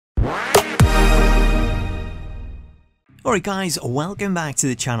Alright guys, welcome back to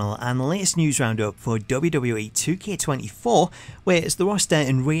the channel and the latest news roundup for WWE 2K24, where as the roster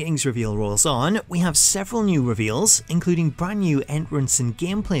and ratings reveal rolls on, we have several new reveals, including brand new entrance and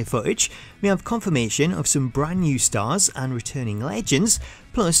gameplay footage, we have confirmation of some brand new stars and returning legends,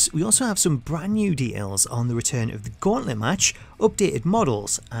 plus we also have some brand new details on the return of the Gauntlet Match, updated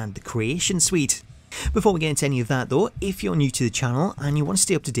models and the Creation Suite. Before we get into any of that though, if you're new to the channel and you want to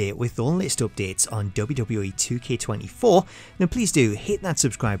stay up to date with all the latest updates on WWE 2K24, then please do hit that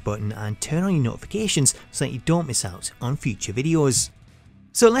subscribe button and turn on your notifications so that you don't miss out on future videos.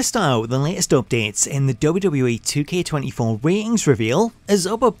 So let's start out with the latest updates in the WWE 2K24 ratings reveal, as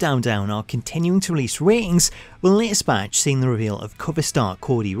Up Down Down are continuing to release ratings, with the latest batch seeing the reveal of cover star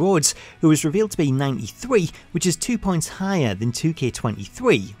Cody Rhodes, who was revealed to be 93, which is 2 points higher than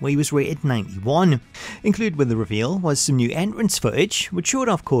 2K23, where he was rated 91. Included with the reveal was some new entrance footage, which showed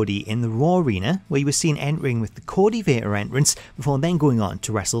off Cody in the Raw arena, where he was seen entering with the Cody Vader entrance before then going on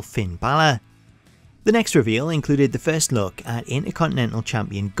to wrestle Finn Balor. The next reveal included the first look at Intercontinental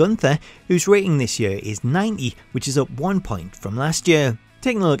Champion Gunther, whose rating this year is 90, which is up 1 point from last year.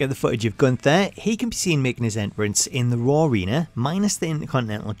 Taking a look at the footage of Gunther, he can be seen making his entrance in the Raw arena, minus the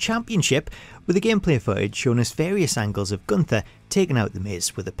Intercontinental Championship, with the gameplay footage showing us various angles of Gunther taking out The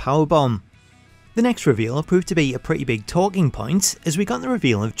Miz with a powerbomb. The next reveal proved to be a pretty big talking point, as we got the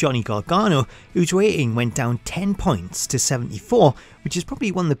reveal of Johnny Gargano, whose rating went down 10 points to 74, which is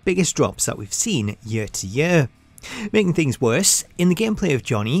probably one of the biggest drops that we've seen year to year. Making things worse, in the gameplay of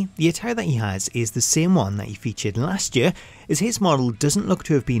Johnny, the attire that he has is the same one that he featured last year, as his model doesn't look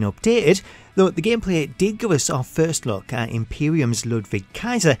to have been updated, though the gameplay did give us our first look at Imperium's Ludwig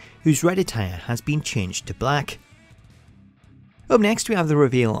Kaiser, whose red attire has been changed to black. Up next we have the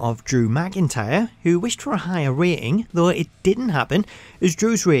reveal of Drew McIntyre, who wished for a higher rating, though it didn't happen, as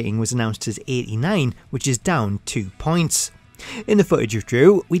Drew's rating was announced as 89, which is down 2 points. In the footage of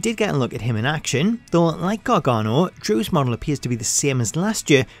Drew, we did get a look at him in action, though like Gargano, Drew's model appears to be the same as last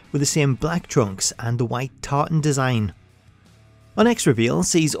year, with the same black trunks and the white tartan design. Our next reveal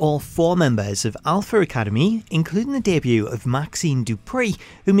sees all 4 members of Alpha Academy, including the debut of Maxine Dupree,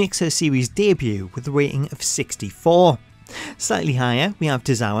 who makes her series debut with a rating of 64. Slightly higher, we have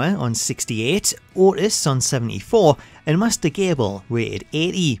Tozawa on 68, Otis on 74, and Master Gable rated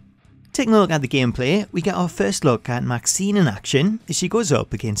 80. Taking a look at the gameplay, we get our first look at Maxine in action as she goes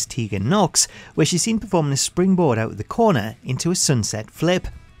up against Tegan Knox, where she's seen performing a springboard out of the corner into a sunset flip.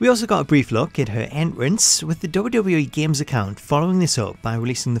 We also got a brief look at her entrance, with the WWE Games account following this up by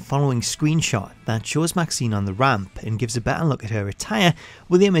releasing the following screenshot that shows Maxine on the ramp and gives a better look at her attire,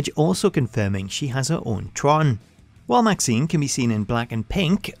 with the image also confirming she has her own Tron. While Maxine can be seen in black and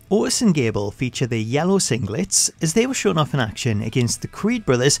pink, Otis and Gable feature their yellow singlets as they were shown off in action against the Creed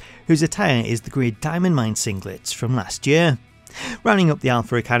brothers, whose attire is the grey Diamond Mine singlets from last year. Rounding up the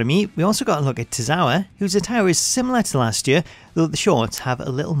Alpha Academy, we also got a look at Tozawa, whose attire is similar to last year, though the shorts have a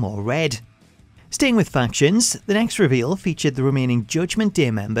little more red. Staying with factions, the next reveal featured the remaining Judgment Day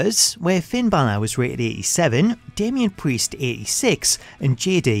members, where Finn Balor was rated 87, Damian Priest 86, and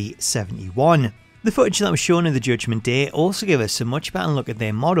JD 71. The footage that was shown in the Judgment Day also gave us a much better look at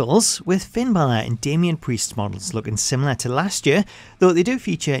their models, with Finn Balor and Damian Priest's models looking similar to last year, though they do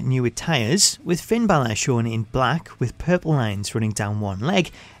feature new attires, with Finn Balor shown in black with purple lines running down one leg,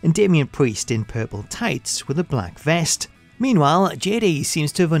 and Damian Priest in purple tights with a black vest. Meanwhile, JD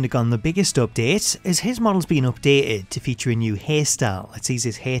seems to have undergone the biggest update, as his model's been updated to feature a new hairstyle that sees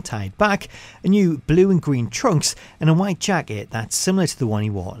his hair tied back, a new blue and green trunks, and a white jacket that's similar to the one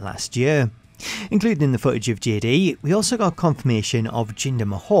he wore last year. Included in the footage of JD, we also got confirmation of Jinder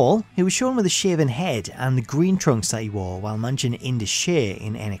Mahal, who was shown with a shaven head and the green trunks that he wore while managing Indus Sher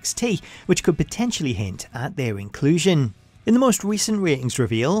in NXT, which could potentially hint at their inclusion. In the most recent ratings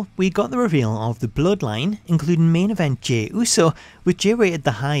reveal, we got the reveal of the Bloodline, including main event Jey Uso, with Jey rated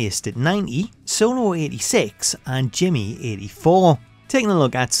the highest at 90, Solo 86 and Jimmy 84. Taking a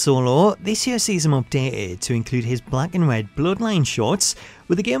look at Solo, this year sees him updated to include his black and red Bloodline shorts,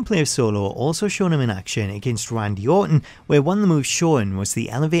 with the gameplay of Solo also showing him in action against Randy Orton, where one of the moves shown was the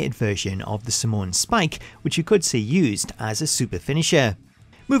elevated version of the Samoan Spike, which you could see used as a super finisher.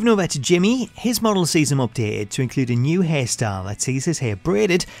 Moving over to Jimmy, his model sees him updated to include a new hairstyle that sees his hair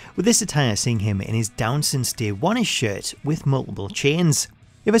braided, with this attire seeing him in his Down Since Day One-ish shirt with multiple chains.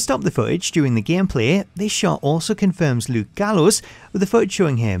 If I stop the footage during the gameplay, this shot also confirms Luke Gallows, with the footage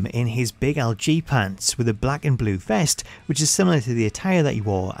showing him in his big LG pants with a black and blue vest, which is similar to the attire that he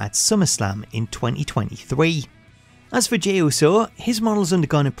wore at SummerSlam in 2023. As for Jey Uso, his model's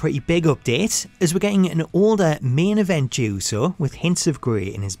undergone a pretty big update, as we're getting an older main event Jey Uso with hints of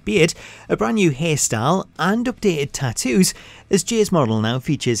grey in his beard, a brand new hairstyle and updated tattoos, as Jey's model now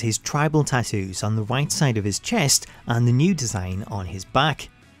features his tribal tattoos on the right side of his chest and the new design on his back.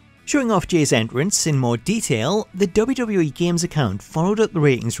 Showing off Jey's entrance in more detail, the WWE Games account followed up the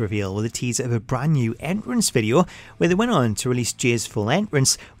ratings reveal with a teaser of a brand new entrance video where they went on to release Jey's full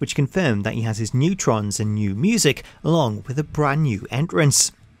entrance, which confirmed that he has his new trons and new music, along with a brand new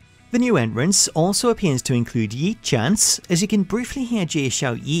entrance. The new entrance also appears to include yeet chants, as you can briefly hear Jey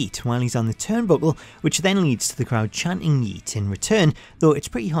shout yeet while he's on the turnbuckle, which then leads to the crowd chanting yeet in return, though it's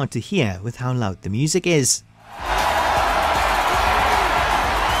pretty hard to hear with how loud the music is.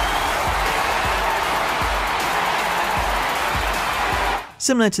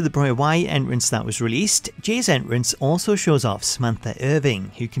 Similar to the Bray Wyatt entrance that was released, Jey's entrance also shows off Samantha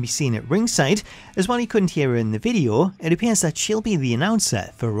Irving, who can be seen at ringside, as while you couldn't hear her in the video, it appears that she'll be the announcer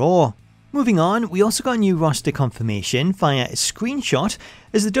for Raw. Moving on, we also got a new roster confirmation via a screenshot,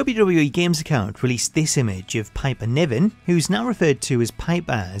 as the WWE Games account released this image of Piper Niven, who's now referred to as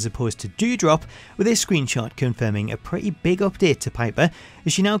Piper as opposed to Doudrop, with this screenshot confirming a pretty big update to Piper,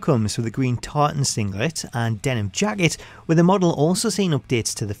 as she now comes with a green tartan singlet and denim jacket, with the model also seeing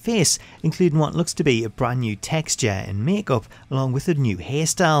updates to the face, including what looks to be a brand new texture and makeup, along with a new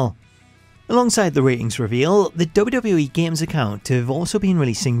hairstyle. Alongside the ratings reveal, the WWE Games account have also been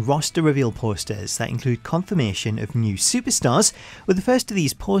releasing roster reveal posters that include confirmation of new superstars, with the first of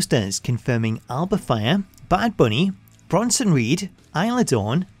these posters confirming Alba Fyre, Bad Bunny, Bronson Reed, Isla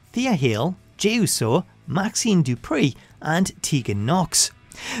Dawn, Thea Hale, Jey Uso, Maxine Dupree and Tegan Knox.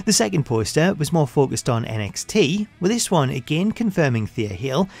 The second poster was more focused on NXT, with this one again confirming Thea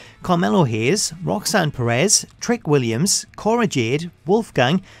Hale, Carmelo Hayes, Roxanne Perez, Trick Williams, Cora Jade,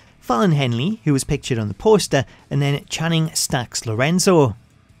 Wolfgang, Fallon Henley, who was pictured on the poster, and then Channing Stacks Lorenzo.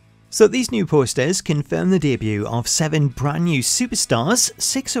 So these new posters confirm the debut of 7 brand new superstars,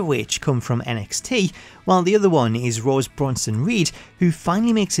 6 of which come from NXT, while the other one is Rose Bronson Reed, who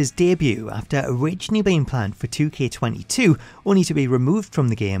finally makes his debut after originally being planned for 2K22, only to be removed from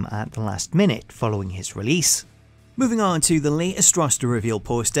the game at the last minute following his release. Moving on to the latest roster reveal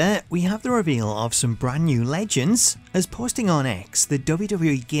poster, we have the reveal of some brand new legends, as posting on X, the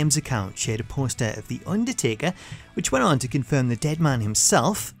WWE Games account shared a poster of The Undertaker, which went on to confirm the dead man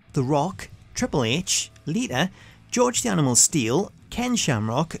himself, The Rock, Triple H, Lita, George the Animal Steele, Ken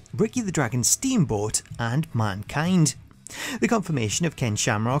Shamrock, Ricky the Dragon Steamboat and Mankind. The confirmation of Ken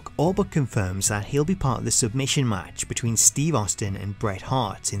Shamrock all but confirms that he'll be part of the submission match between Steve Austin and Bret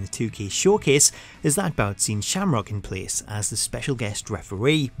Hart in the 2K Showcase, as that bout seen Shamrock in place as the special guest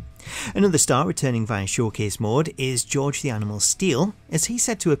referee. Another star returning via Showcase mode is George the Animal Steele, as he's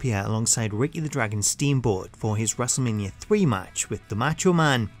set to appear alongside Ricky the Dragon Steamboat for his WrestleMania 3 match with the Macho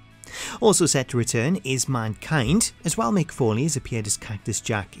Man. Also set to return is Mankind, as while Mick Foley has appeared as Cactus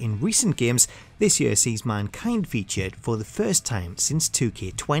Jack in recent games, this year sees Mankind featured for the first time since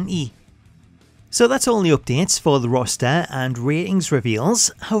 2K20. So that's all the updates for the roster and ratings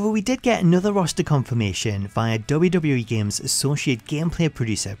reveals. However, we did get another roster confirmation via WWE Games associate gameplay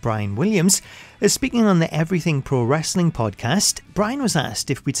producer Bryan Williams, as speaking on the Everything Pro Wrestling podcast, Bryan was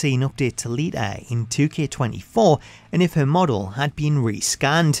asked if we'd see an update to Lita in 2K24 and if her model had been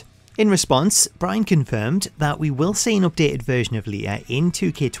rescanned. In response, Bryan confirmed that we will see an updated version of Lita in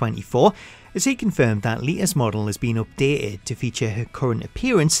 2K24, as he confirmed that Lita's model has been updated to feature her current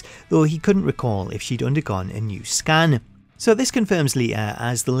appearance, though he couldn't recall if she'd undergone a new scan. So this confirms Lita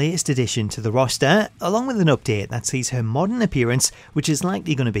as the latest addition to the roster, along with an update that sees her modern appearance, which is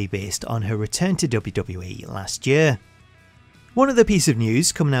likely going to be based on her return to WWE last year. One other piece of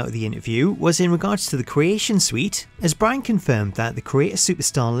news coming out of the interview was in regards to the creation suite, as Bryan confirmed that the Creator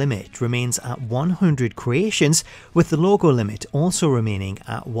Superstar limit remains at 100 creations, with the logo limit also remaining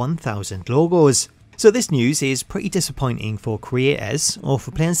at 1000 logos. So this news is pretty disappointing for creators, or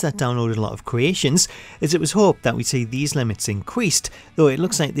for players that downloaded a lot of creations, as it was hoped that we'd see these limits increased, though it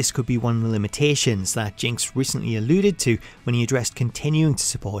looks like this could be one of the limitations that Jinx recently alluded to when he addressed continuing to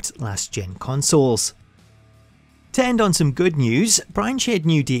support last gen consoles. To end on some good news, Bryan shared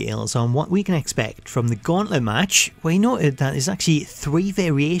new details on what we can expect from the Gauntlet Match, where he noted that there's actually 3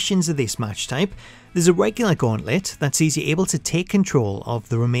 variations of this match type. There's a regular gauntlet that sees you able to take control of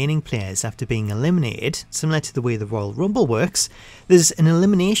the remaining players after being eliminated, similar to the way the Royal Rumble works. There's an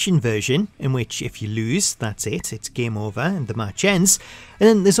elimination version, in which if you lose, that's it, it's game over and the match ends. And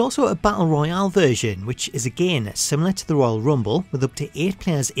then there's also a Battle Royale version, which is again similar to the Royal Rumble, with up to 8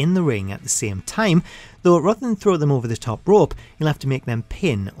 players in the ring at the same time, though rather than throw them over the top rope, you'll have to make them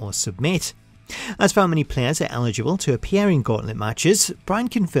pin or submit. As for how many players are eligible to appear in Gauntlet matches, Bryan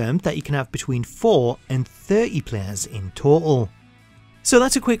confirmed that you can have between 4 and 30 players in total. So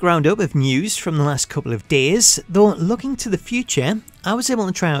that's a quick roundup of news from the last couple of days, though looking to the future, I was able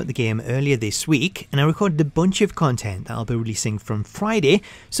to try out the game earlier this week and I recorded a bunch of content that I'll be releasing from Friday,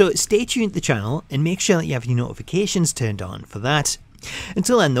 so stay tuned to the channel and make sure that you have your notifications turned on for that.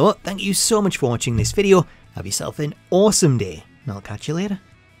 Until then though, thank you so much for watching this video, have yourself an awesome day, and I'll catch you later.